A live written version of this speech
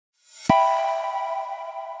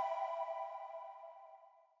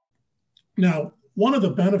Now, one of the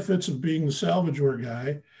benefits of being the Salvajor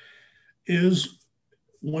guy is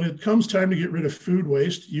when it comes time to get rid of food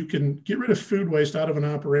waste, you can get rid of food waste out of an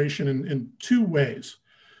operation in two ways.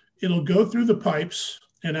 It'll go through the pipes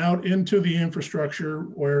and out into the infrastructure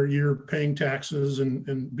where you're paying taxes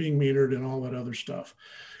and being metered and all that other stuff.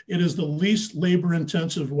 It is the least labor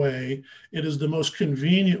intensive way. It is the most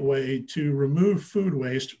convenient way to remove food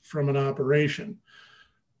waste from an operation.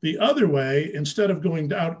 The other way, instead of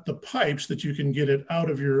going out the pipes that you can get it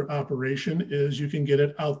out of your operation, is you can get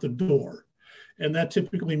it out the door. And that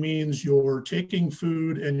typically means you're taking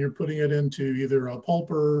food and you're putting it into either a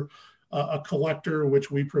pulper, a collector, which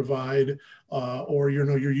we provide, or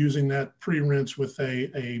you're using that pre-rinse with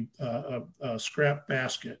a scrap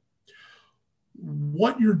basket.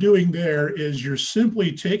 What you're doing there is you're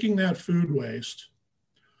simply taking that food waste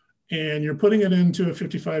and you're putting it into a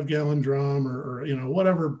 55-gallon drum or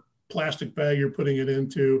whatever plastic bag you're putting it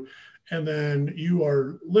into, and then you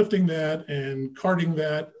are lifting that and carting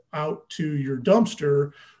that out to your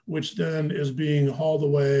dumpster, which then is being hauled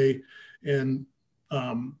away and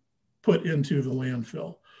put into the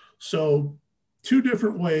landfill. So two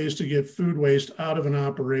different ways to get food waste out of an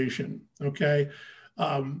operation, okay?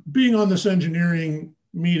 Being on this engineering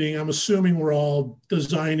meeting, I'm assuming we're all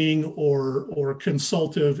designing or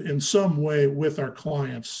consultative in some way with our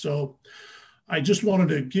clients. So I just wanted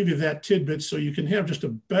to give you that tidbit so you can have just a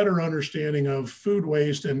better understanding of food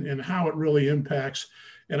waste and how it really impacts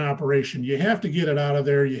an operation. You have to get it out of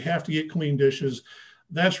there. You have to get clean dishes.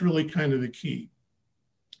 That's really kind of the key.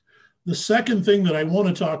 The second thing that I want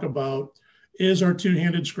to talk about is our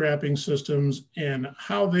two-handed scrapping systems and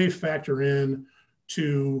how they factor in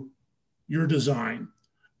to your design.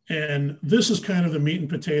 And this is kind of the meat and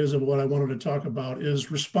potatoes of what I wanted to talk about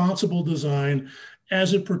is responsible design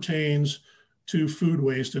as it pertains to food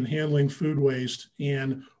waste and handling food waste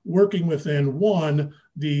and working within, one,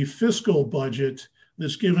 the fiscal budget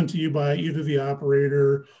that's given to you by either the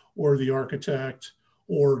operator or the architect,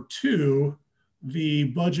 or two, the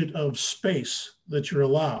budget of space that you're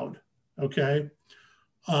allowed, okay?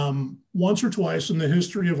 Once or twice in the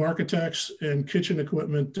history of architects and kitchen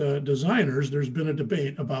equipment designers, there's been a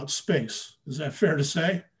debate about space. Is that fair to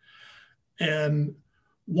say? And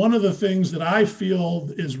one of the things that I feel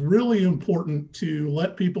is really important to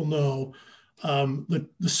let people know, the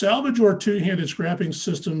Salvajor two-handed scrapping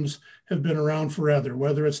systems have been around forever,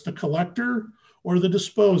 whether it's the collector or the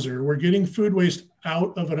disposer. We're getting food waste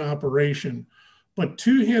out of an operation. But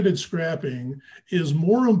two-handed scrapping is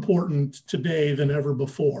more important today than ever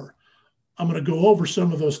before. I'm going to go over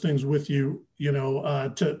some of those things with you,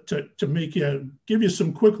 to make give you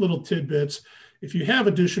some quick little tidbits. If you have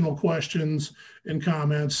additional questions and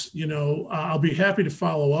comments, I'll be happy to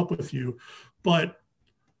follow up with you. But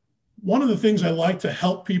one of the things I like to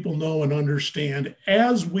help people know and understand,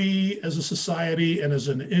 as we as a society and as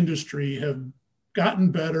an industry have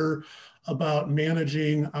gotten better about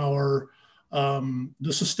managing the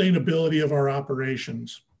sustainability of our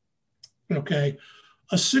operations. Okay,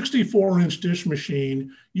 a 64-inch dish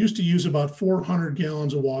machine used to use about 400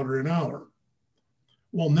 gallons of water an hour.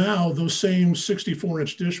 Well, now those same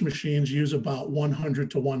 64-inch dish machines use about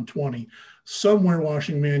 100 to 120. Some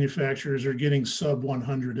ware-washing manufacturers are getting sub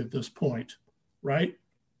 100 at this point, right?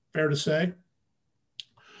 Fair to say?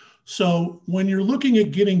 So when you're looking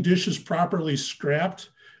at getting dishes properly scrapped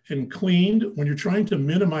and cleaned, when you're trying to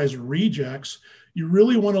minimize rejects, you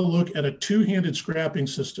really want to look at a two-handed scrapping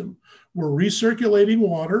system. We're recirculating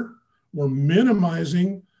water, we're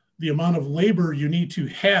minimizing the amount of labor you need to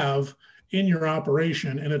have in your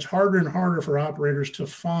operation, and it's harder and harder for operators to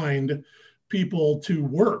find people to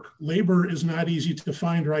work. Labor is not easy to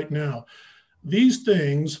find right now. These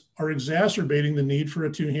things are exacerbating the need for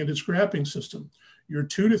a two-handed scrapping system. You're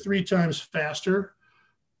 2 to 3 times faster,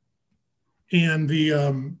 and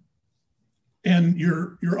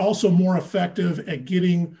you're also more effective at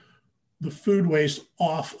getting the food waste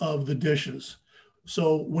off of the dishes.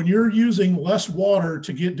 So when you're using less water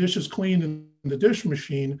to get dishes clean in the dish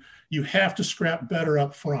machine, you have to scrap better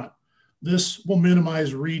up front. This will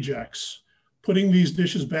minimize rejects. Putting these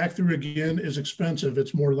dishes back through again is expensive.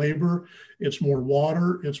 It's more labor, it's more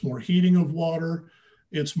water, it's more heating of water,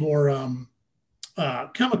 it's more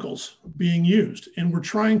chemicals being used. And we're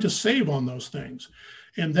trying to save on those things.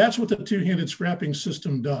 And that's what the two-handed scrapping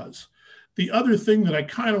system does. The other thing that I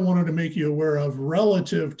kind of wanted to make you aware of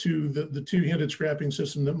relative to the two-handed scrapping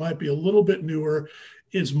system that might be a little bit newer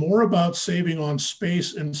is more about saving on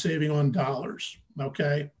space and saving on dollars,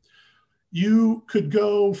 okay? You could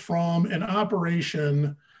go from an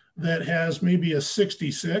operation that has maybe a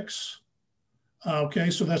 66 Okay,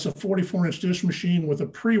 so that's a 44-inch dish machine with a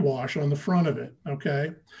pre-wash on the front of it.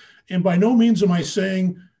 Okay, and by no means am I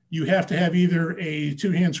saying you have to have either a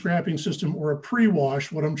two-hand scrapping system or a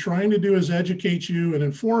pre-wash. What I'm trying to do is educate you and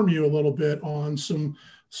inform you a little bit on some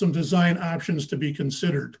design options to be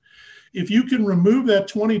considered. If you can remove that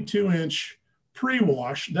 22-inch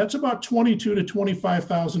pre-wash, that's about $22,000 to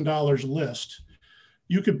 $25,000 list.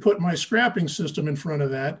 You could put my scrapping system in front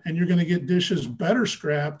of that, and you're going to get dishes better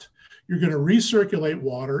scrapped. You're going to recirculate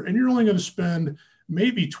water, and you're only going to spend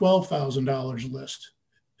maybe $12,000 list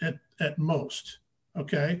at most.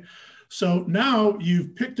 Okay. So now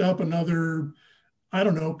you've picked up another, I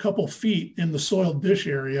don't know, couple feet in the soiled dish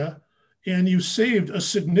area, and you saved a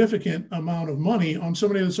significant amount of money on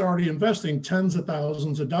somebody that's already investing tens of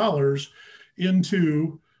thousands of dollars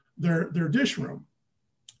into their dish room.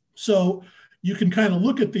 So you can kind of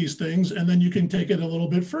look at these things, and then you can take it a little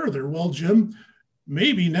bit further. Well, Jim,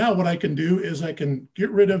 maybe now what I can do is I can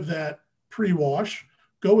get rid of that pre-wash,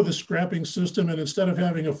 go with a scrapping system, and instead of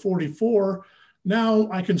having a 44, now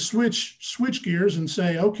I can switch gears and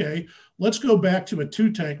say, okay, let's go back to a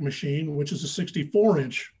 2-tank machine, which is a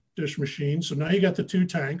 64-inch dish machine. So now you got the 2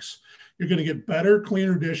 tanks. You're going to get better,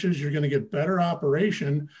 cleaner dishes. You're going to get better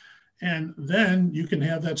operation. And then you can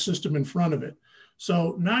have that system in front of it.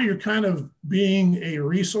 So now you're kind of being a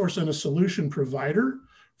resource and a solution provider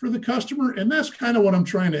for the customer. And that's kind of what I'm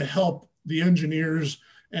trying to help the engineers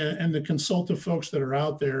and the consultative folks that are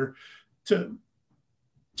out there to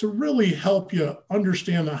really help you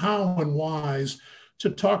understand the how and whys, to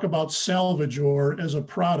talk about Salvajor as a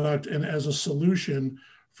product and as a solution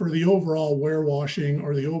for the overall warewashing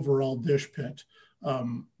or the overall dish pit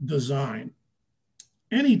design.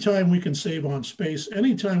 Anytime we can save on space,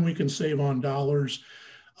 anytime we can save on dollars,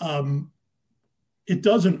 it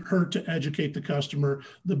doesn't hurt to educate the customer.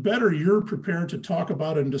 The better you're prepared to talk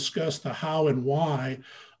about and discuss the how and why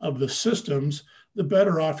of the systems, the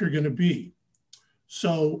better off you're going to be.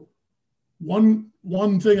 So one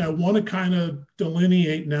thing I want to kind of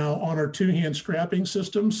delineate now on our 2-hand scrapping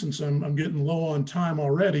system, since I'm getting low on time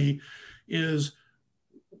already, is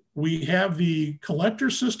we have the collector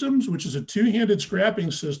systems, which is a 2-handed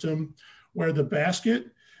scrapping system where the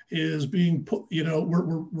basket is being put,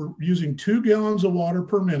 we're using 2 gallons of water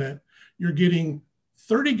per minute. You're getting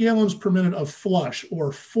 30 gallons per minute of flush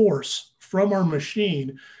or force from our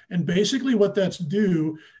machine. And basically what that's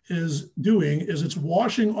doing is it's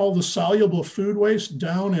washing all the soluble food waste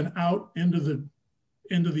down and out into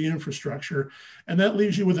the infrastructure. And that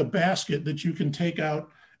leaves you with a basket that you can take out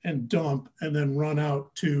and dump and then run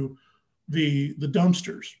out to the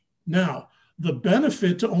dumpsters. Now, the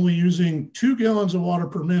benefit to only using 2 gallons of water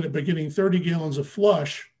per minute but getting 30 gallons of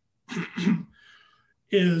flush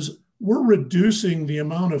is we're reducing the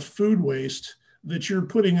amount of food waste that you're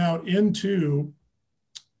putting out into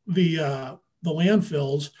the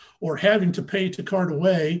landfills, or having to pay to cart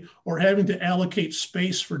away, or having to allocate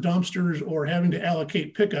space for dumpsters, or having to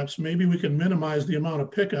allocate pickups. Maybe we can minimize the amount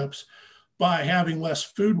of pickups by having less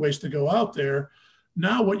food waste to go out there.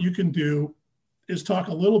 Now what you can do is talk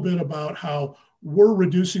a little bit about how we're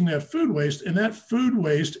reducing that food waste, and that food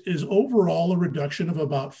waste is overall a reduction of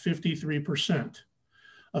about 53%.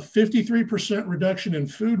 A 53% reduction in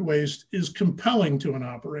food waste is compelling to an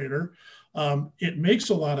operator. It makes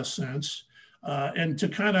a lot of sense. And to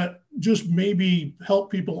kind of just maybe help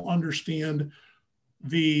people understand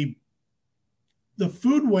the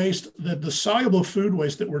food waste, the soluble food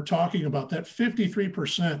waste that we're talking about, that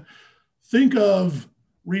 53%, think of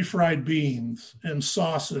refried beans and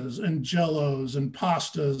sauces and jellos and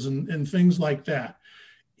pastas and things like that.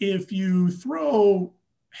 If you throw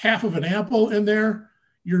half of an apple in there,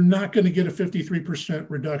 you're not going to get a 53%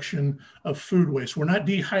 reduction of food waste. We're not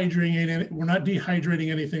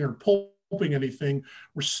dehydrating anything or pulping anything.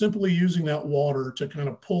 We're simply using that water to kind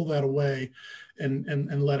of pull that away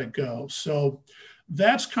and let it go. So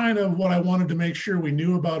that's kind of what I wanted to make sure we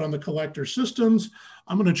knew about on the collector systems.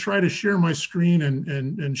 I'm going to try to share my screen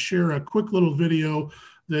and share a quick little video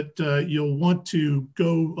that you'll want to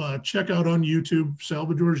go check out on YouTube,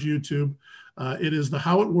 Salvajor's YouTube. It is the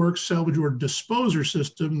How It Works Salvajor Disposer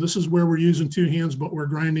System. This is where we're using 2 hands, but we're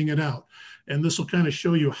grinding it out. And this will kind of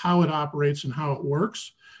show you how it operates and how it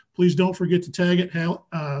works. Please don't forget to tag it,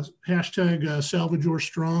 hashtag Salvajor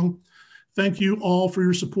Strong. Thank you all for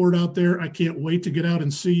your support out there. I can't wait to get out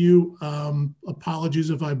and see you.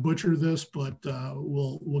 Apologies if I butcher this, but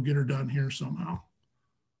we'll get her done here somehow.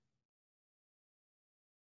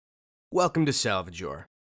 Welcome to Salvajor.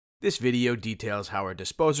 This video details how our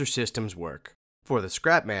disposer systems work for the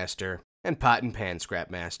Scrapmaster and Pot and Pan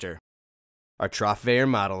Scrapmaster. Our Trough Veyor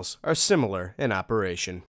models are similar in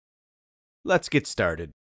operation. Let's get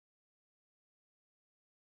started.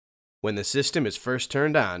 When the system is first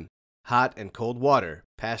turned on, hot and cold water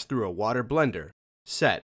pass through a water blender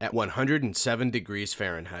set at 107 degrees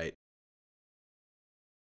Fahrenheit.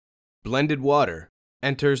 Blended water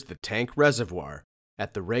enters the tank reservoir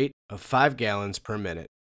at the rate of 5 gallons per minute.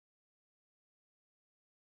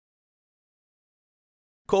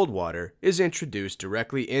 Cold water is introduced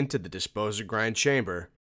directly into the disposer grind chamber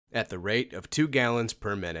at the rate of 2 gallons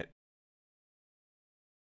per minute.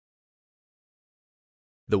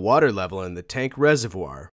 The water level in the tank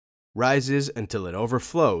reservoir rises until it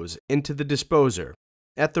overflows into the disposer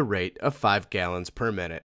at the rate of 5 gallons per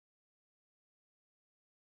minute.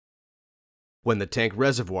 When the tank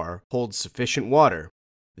reservoir holds sufficient water,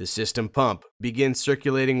 the system pump begins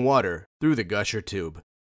circulating water through the gusher tube.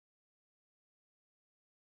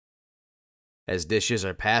 As dishes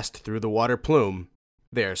are passed through the water plume,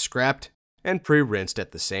 they are scrapped and pre-rinsed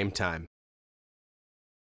at the same time.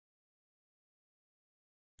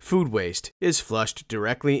 Food waste is flushed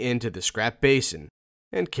directly into the scrap basin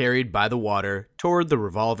and carried by the water toward the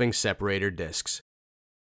revolving separator discs.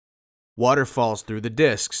 Water falls through the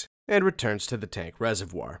discs and returns to the tank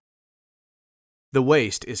reservoir. The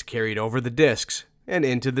waste is carried over the discs and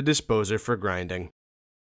into the disposer for grinding.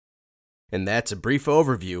 And that's a brief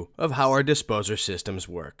overview of how our disposer systems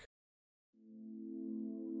work.